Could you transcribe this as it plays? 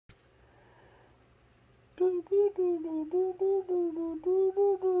Boom,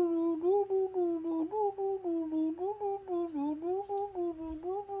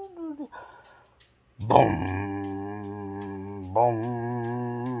 boom,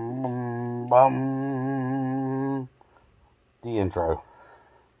 boom. The intro.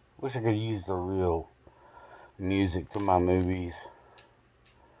 Wish I could use the real music to my movies.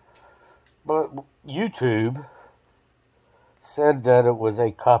 But YouTube said that it was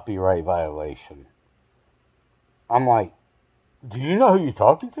a copyright violation. I'm like, do you know who you're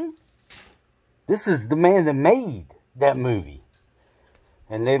talking to? This is the man that made that movie.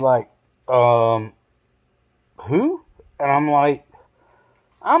 And they like, who? And I'm like,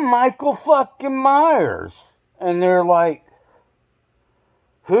 I'm Michael fucking Myers. And they're like,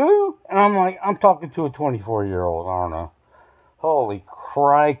 who? And I'm like, I'm talking to a 24-year-old, aren't I? Holy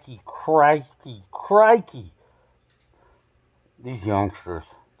crikey, crikey, crikey. These youngsters,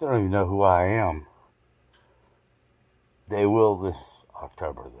 they don't even know who I am. They will this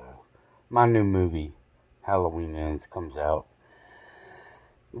October, though. My new movie, Halloween Ends, comes out.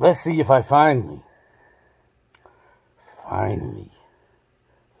 Let's see if I finally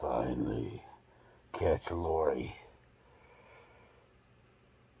catch Lori,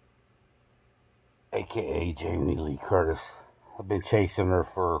 a.k.a. Jamie Lee Curtis. I've been chasing her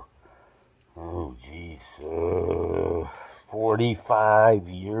for, 45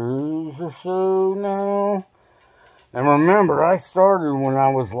 years or so now. And remember, I started when I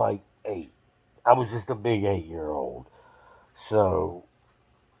was like 8. I was just a big 8-year-old. So,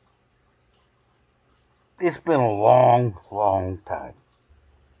 it's been a long, long time.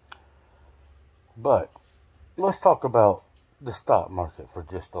 But, let's talk about the stock market for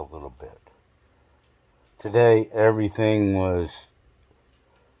just a little bit. Today, everything was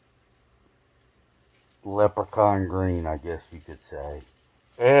leprechaun green, I guess you could say.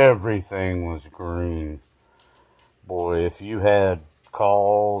 Everything was green. Boy, if you had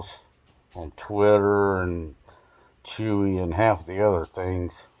calls on Twitter and Chewy and half the other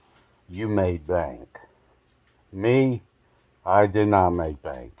things, you made bank. Me, I did not make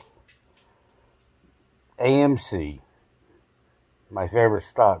bank. AMC, my favorite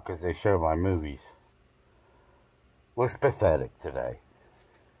stock because they show my movies, was pathetic today.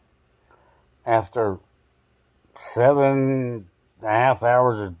 After 7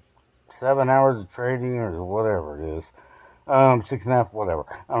 hours of trading, or whatever it is, 6.5, whatever,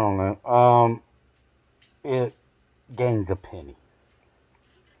 I don't know, it gains a penny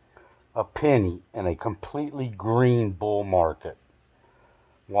in a completely green bull market,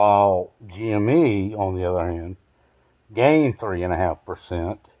 while GME, on the other hand, gained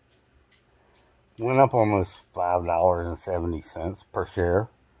 3.5%, went up almost $5.70 per share,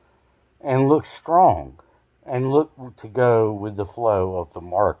 and looks strong, and look to go with the flow of the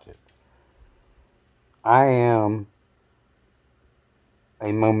market. I am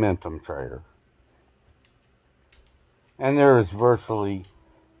a momentum trader, and there is virtually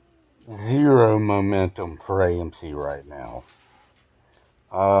zero momentum for AMC right now.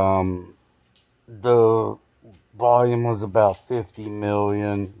 The volume was about 50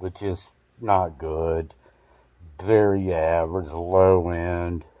 million, which is not good. Very average, low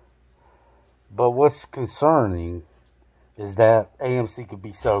end. But what's concerning is that AMC could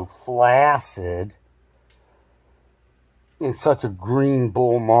be so flaccid in such a green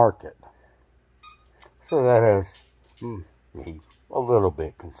bull market. So that has me a little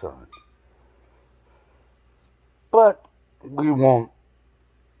bit concerned. But we won't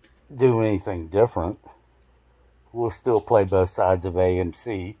do anything different. We'll still play both sides of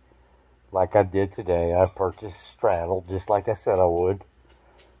AMC like I did today. I purchased straddle just like I said I would.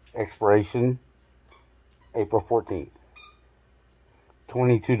 Expiration April 14th.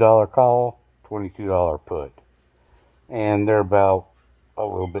 $22 call, $22 put. And they're about a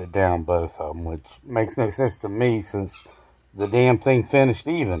little bit down, both of them, which makes no sense to me since the damn thing finished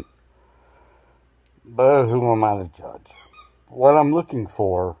even. But who am I to judge? What I'm looking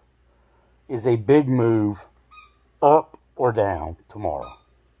for is a big move up or down tomorrow.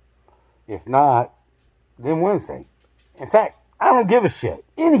 If not, then Wednesday. In fact, I don't give a shit.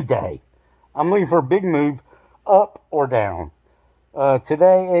 Any day. I'm looking for a big move up or down.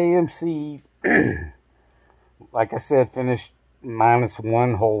 Today, AMC, like I said, finished minus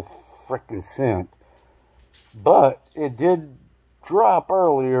 1 whole frickin' cent. But it did drop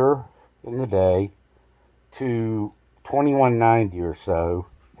earlier in the day to $21.90 or so.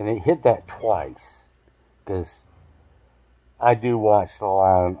 And it hit that twice. Because I do watch the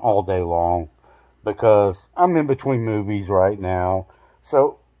line all day long. Because I'm in between movies right now.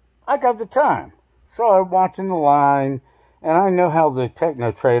 So I got the time. So I'm watching the line. And I know how the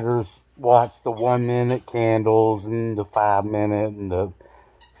techno traders watch the 1-minute candles and the 5-minute and the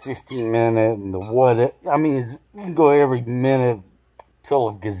 15-minute and the what. I mean, you can go every minute till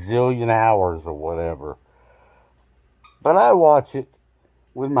a gazillion hours or whatever. But I watch it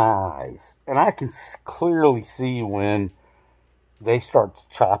with my eyes, and I can clearly see when they start to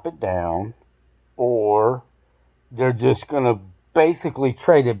chop it down, or they're just going to basically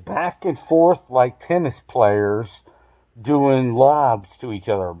trade it back and forth like tennis players doing lobs to each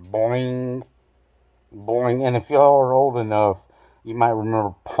other. Boing, boing. And if y'all are old enough, you might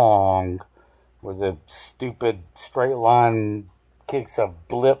remember Pong, where the stupid straight line kicks a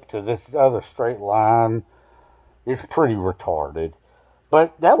blip to this other straight line. It's pretty retarded.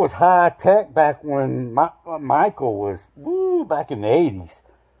 But that was high tech back when Michael was, back in the 80s.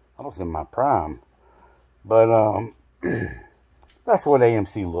 I was in my prime. But that's what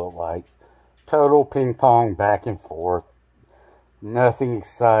AMC looked like. Total ping pong back and forth. Nothing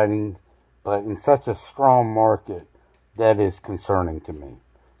exciting, but in such a strong market, that is concerning to me.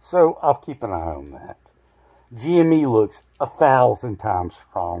 So I'll keep an eye on that. GME looks 1,000 times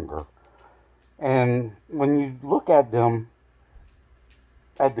stronger. And when you look at them,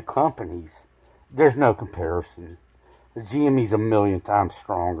 at the companies, there's no comparison. The GME's 1,000,000 times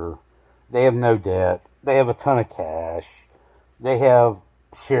stronger. They have no debt. They have a ton of cash. They have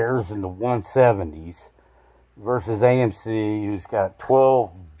shares in the 170s versus AMC, who's got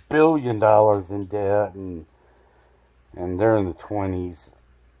 $12 billion in debt, and they're in the 20s.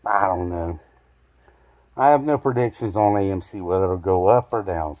 I don't know. I have no predictions on AMC whether it'll go up or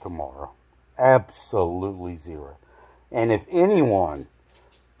down tomorrow. Absolutely zero. And if anyone,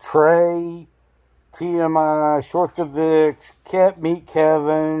 Trey, TMI, Short the Vix, Meet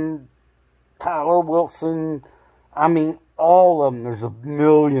Kevin, Tyler Wilson, I mean, all of them, there's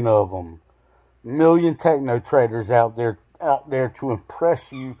 1,000,000 of them. 1,000,000 techno traders out there to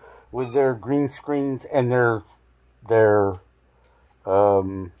impress you with their green screens and their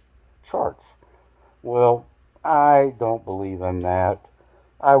charts. Well, I don't believe in that.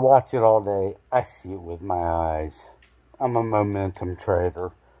 I watch it all day. I see it with my eyes. I'm a momentum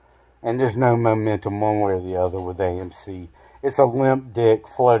trader. And there's no momentum one way or the other with AMC. It's a limp dick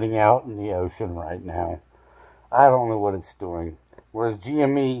floating out in the ocean right now. I don't know what it's doing. Whereas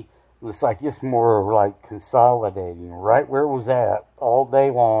GME looks like it's more like consolidating right where it was at all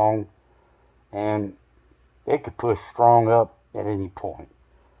day long. And it could push strong up at any point.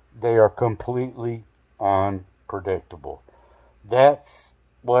 They are completely unpredictable. That's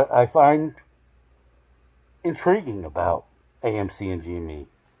what I find intriguing about AMC and GME.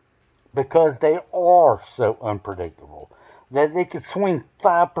 Because they are so unpredictable. That they could swing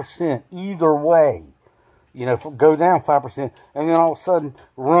 5% either way. You know, go down 5%, and then all of a sudden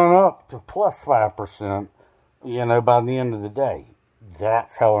run up to plus 5%, you know, by the end of the day.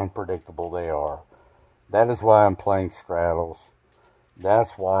 That's how unpredictable they are. That is why I'm playing straddles.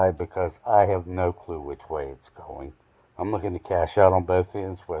 That's why, because I have no clue which way it's going. I'm looking to cash out on both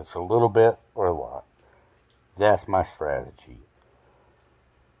ends, whether it's a little bit or a lot. That's my strategy.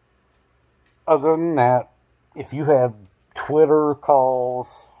 Other than that, if you have Twitter calls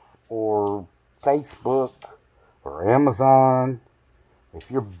or Facebook or Amazon,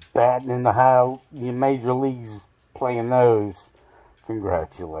 if you're batting in the high major leagues playing those,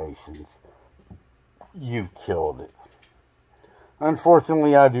 congratulations. You killed it.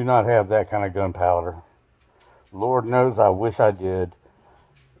 Unfortunately, I do not have that kind of gunpowder. Lord knows I wish I did.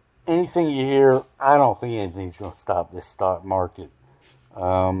 Anything you hear, I don't think anything's going to stop this stock market.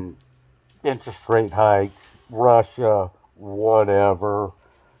 Interest rate hikes, Russia, whatever.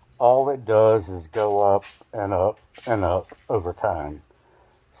 All it does is go up and up and up over time.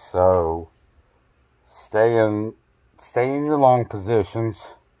 So, stay in your long positions.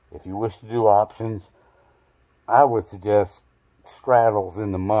 If you wish to do options, I would suggest straddles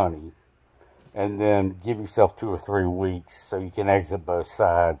in the money. And then give yourself 2 or 3 weeks so you can exit both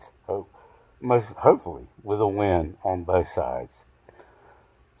sides. Hopefully with a win on both sides.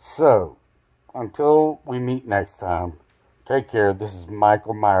 So, until we meet next time, take care. This is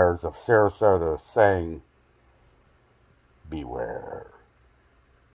Michael Myers of Sarasota saying, beware.